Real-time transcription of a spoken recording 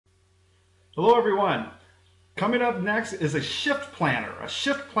Hello everyone. Coming up next is a shift planner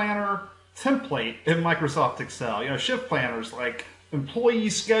template in Microsoft Excel. Shift planners like employee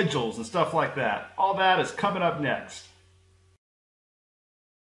schedules and stuff like that. All that is coming up next.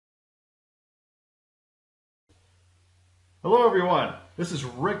 Hello everyone. This is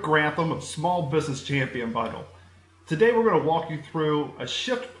Rick Grantham of Small Business Champion Bundle. Today we're going to walk you through a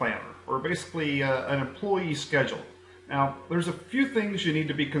shift planner, or basically an employee schedule. Now, there's a few things you need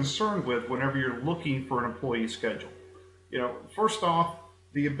to be concerned with whenever you're looking for an employee schedule. First off,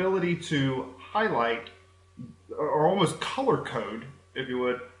 the ability to highlight or almost color code, if you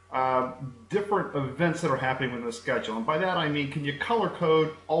would, different events that are happening within the schedule. And by that I mean, can you color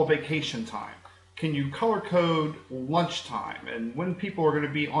code all vacation time? Can you color code lunchtime and when people are going to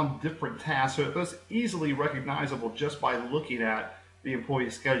be on different tasks, so that's easily recognizable just by looking at the employee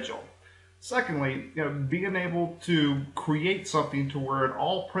schedule. Secondly, being able to create something to where it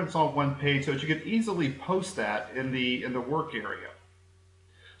all prints on one page so that you can easily post that in the work area.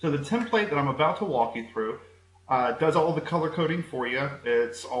 So the template that I'm about to walk you through does all the color coding for you.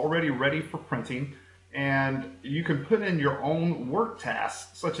 It's already ready for printing, and you can put in your own work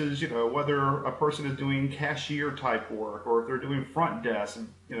tasks, such as whether a person is doing cashier type work, or if they're doing front desk,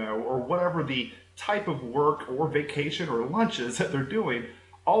 or whatever the type of work or vacation or lunches that they're doing.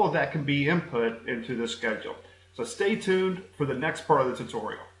 All of that can be input into the schedule. So stay tuned for the next part of the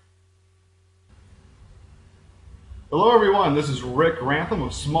tutorial. Hello everyone, this is Rick Grantham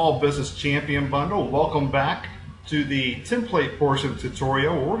of Small Business Champion Bundle. Welcome back to the template portion of the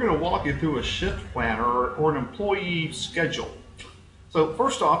tutorial where we're going to walk you through a shift planner or an employee schedule. So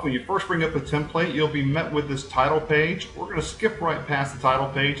first off, when you first bring up the template, you'll be met with this title page. We're going to skip right past the title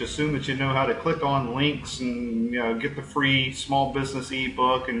page, assume that you know how to click on links and get the free small business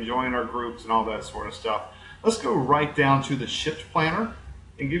ebook and join our groups and all that sort of stuff. Let's go right down to the shift planner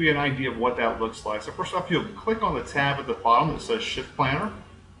and give you an idea of what that looks like. So first off, you'll click on the tab at the bottom that says shift planner.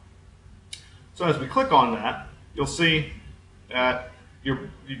 So as we click on that, you'll see that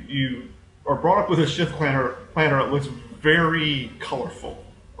you are brought up with a shift planner that looks very colorful,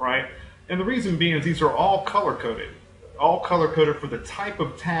 right? And the reason being is these are all color coded for the type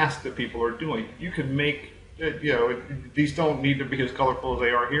of task that people are doing. You can make, these don't need to be as colorful as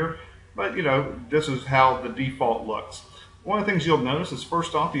they are here, but this is how the default looks. One of the things you'll notice is,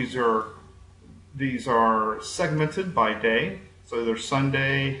 first off, these are segmented by day. So there's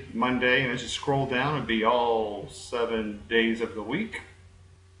Sunday, Monday, and as you scroll down, it'd be all 7 days of the week.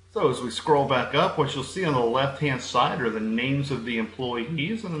 So as we scroll back up, what you'll see on the left-hand side are the names of the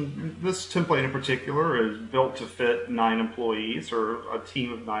employees, and this template in particular is built to fit 9 employees, or a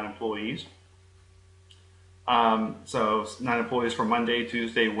team of 9 employees. So 9 employees for Monday,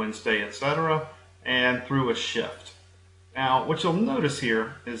 Tuesday, Wednesday, etc., and through a shift. Now, what you'll notice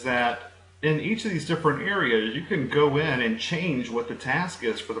here is that in each of these different areas, you can go in and change what the task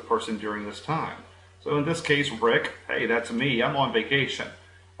is for the person during this time. So in this case, Rick, hey, that's me, I'm on vacation.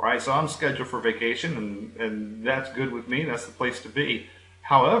 Right, so I'm scheduled for vacation, and that's good with me. That's the place to be.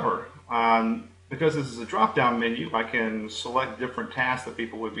 However, because this is a drop-down menu, I can select different tasks that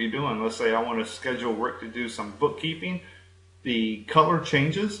people would be doing. Let's say I want to schedule Rick to do some bookkeeping. The color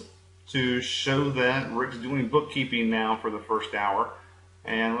changes to show that Rick's doing bookkeeping now for the first hour.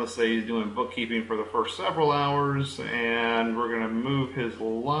 And let's say he's doing bookkeeping for the first several hours, and we're going to move his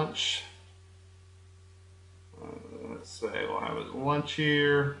lunch. Let's say we'll have his lunch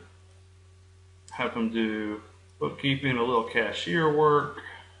here, have him do bookkeeping, a little cashier work,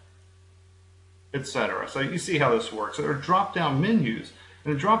 etc. So you see how this works. So there are drop-down menus,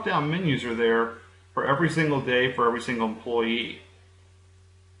 and the drop-down menus are there for every single day for every single employee.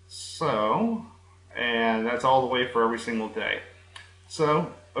 So, and that's all the way for every single day.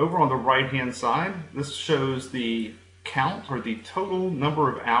 So over on the right-hand side, this shows the count, or the total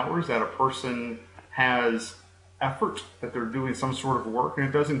number of hours that a person has effort, that they're doing some sort of work, and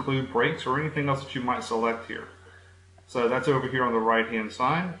it does include breaks or anything else that you might select here. So that's over here on the right hand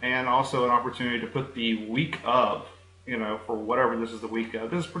side, and also an opportunity to put the week of, for whatever this is the week of.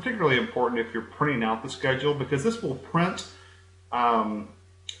 This is particularly important if you're printing out the schedule, because this will print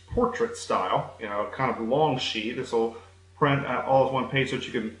portrait style, kind of long sheet. This will print all as one page, so that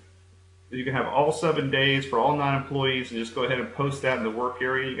you can have all 7 days for all 9 employees and just go ahead and post that in the work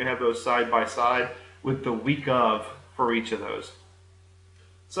area. You can have those side by side with the week of for each of those.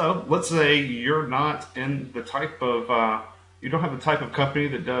 So let's say you're not in the type of, you don't have the type of company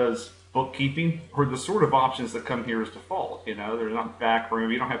that does bookkeeping, or the sort of options that come here as default. There's not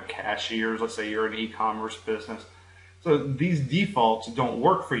backroom, you don't have cashiers. Let's say you're an e-commerce business. So these defaults don't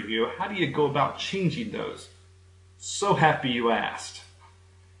work for you. How do you go about changing those? So happy you asked.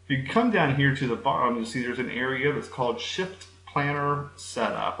 If you come down here to the bottom, you'll see there's an area that's called Shift Planner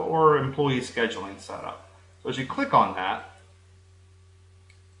Setup or Employee Scheduling Setup. So as you click on that,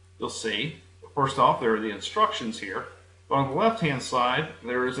 you'll see, first off, there are the instructions here. But on the left-hand side,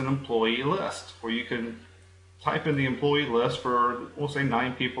 there is an employee list where you can type in the employee list for, we'll say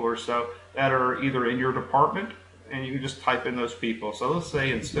 9 people or so that are either in your department, and you can just type in those people. So let's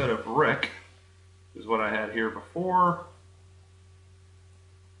say instead of Rick, is what I had here before,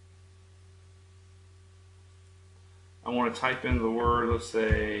 I want to type in the word, let's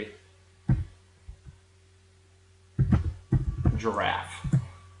say, giraffe.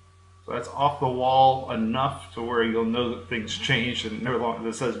 So that's off the wall enough to where you'll know that things changed and no longer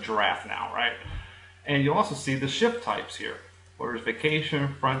it says giraffe now, right? And you'll also see the shift types here. There's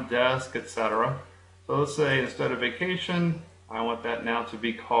vacation, front desk, etc. So let's say instead of vacation, I want that now to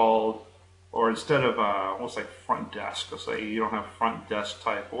be called, or instead of, we'll say front desk. Let's say you don't have front desk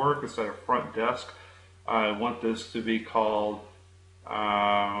type work. Instead of front desk, I want this to be called,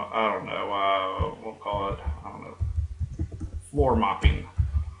 I don't know, we'll call it, I don't know, floor mopping.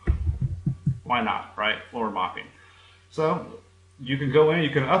 Why not, right? Floor mopping. So you can go in, you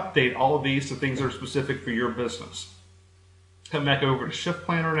can update all of these to things that are specific for your business. Come back over to Shift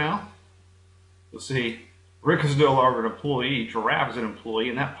Planner now. You'll see Rick is no longer an employee, Giraffe is an employee,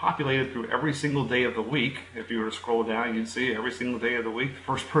 and that populated through every single day of the week. If you were to scroll down, you'd see every single day of the week, the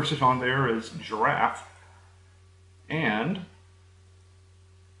first person on there is Giraffe. And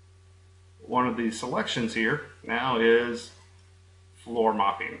one of the selections here now is floor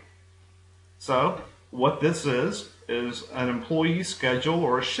mopping. So what this is an employee schedule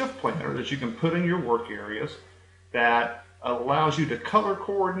or a shift planner that you can put in your work areas that allows you to color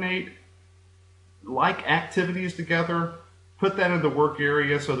coordinate, like activities together, put that in the work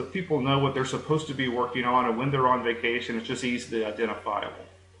area so that people know what they're supposed to be working on, and when they're on vacation, it's just easily identifiable.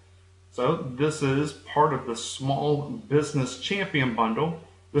 So this is part of the Small Business Champion Bundle.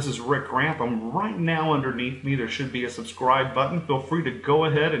 This is Rick Grantham. Right now underneath me there should be a subscribe button. Feel free to go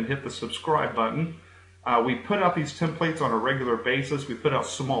ahead and hit the subscribe button. We put out these templates on a regular basis. We put out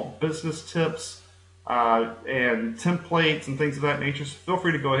small business tips and templates and things of that nature. So feel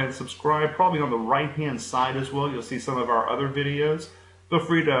free to go ahead and subscribe. Probably on the right-hand side as well, you'll see some of our other videos. Feel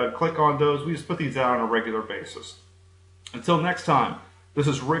free to click on those. We just put these out on a regular basis. Until next time, this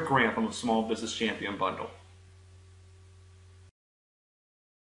is Rick Grantham of Small Business Champion Bundle.